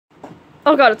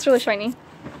Oh god, it's really shiny.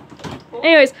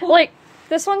 Anyways, like,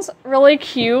 this one's really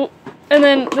cute, and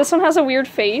then this one has a weird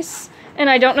face, and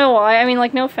I don't know why. I mean,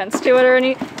 like, no offense to it or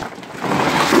any-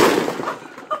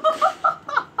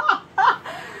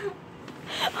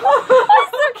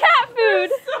 What's their cat food?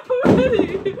 So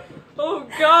many. Oh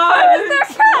god. What's their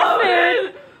cat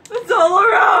food? It's all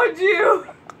around you.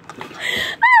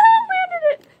 Landed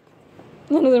it.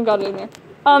 None of them got it in there.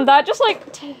 That just like,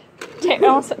 I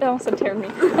almost said teared me.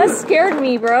 That scared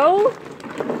me, bro.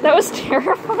 That was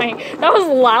terrifying. That was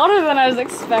louder than I was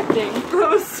expecting. That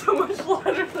was so much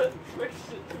louder than I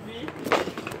expected it to be.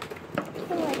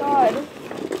 Oh my god.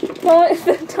 Well,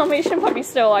 the Dalmatian puppy's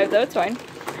still alive though, it's fine.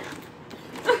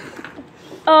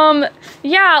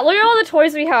 Yeah, look at all the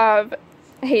toys we have.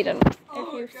 Hayden.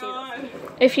 Oh god.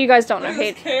 If you guys don't know, Look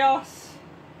at this Hayden. chaos.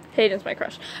 Hayden's my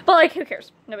crush. But like, who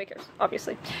cares? Nobody cares,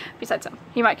 obviously. Besides him.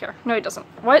 He might care. No, he doesn't.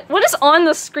 What is on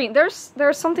the screen? There's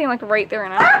something like right there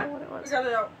and I don't know what it I was. got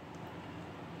it out.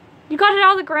 You got it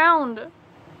out of the ground.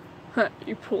 Huh,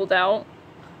 you pulled out.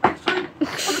 Actually,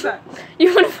 put it back.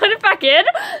 You want to put it back in?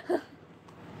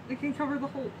 It can cover the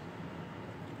hole.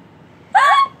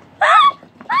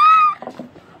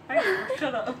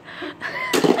 Shut up.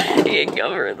 You can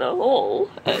cover the hole.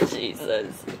 Oh,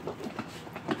 Jesus.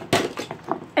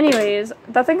 Anyways,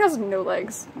 that thing has no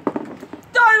legs.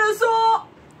 Dinosaur!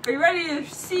 Are you ready to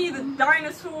see the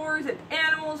dinosaurs and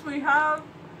animals we have?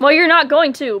 Well, you're not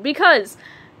going to, because...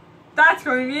 That's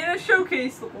going to be in a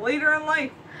showcase later in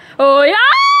life. Oh, yeah!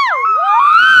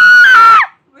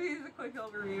 But here's a quick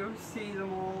overview. See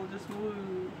them all just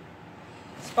move.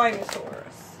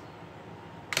 Spinosaurus.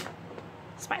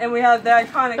 And we have the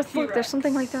iconic T-Rex. Look, there's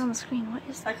something right there on the screen. What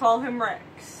is that? I call him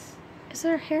Rex. Is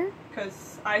there a hair?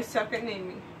 Because I suck at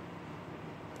naming.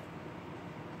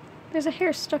 There's a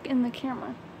hair stuck in the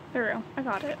camera. There we go. I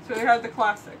got it. So we have the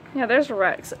classic. Yeah, there's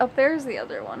Rex. Up there's the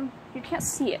other one. You can't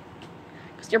see it.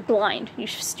 Because you're blind. You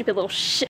stupid little shit.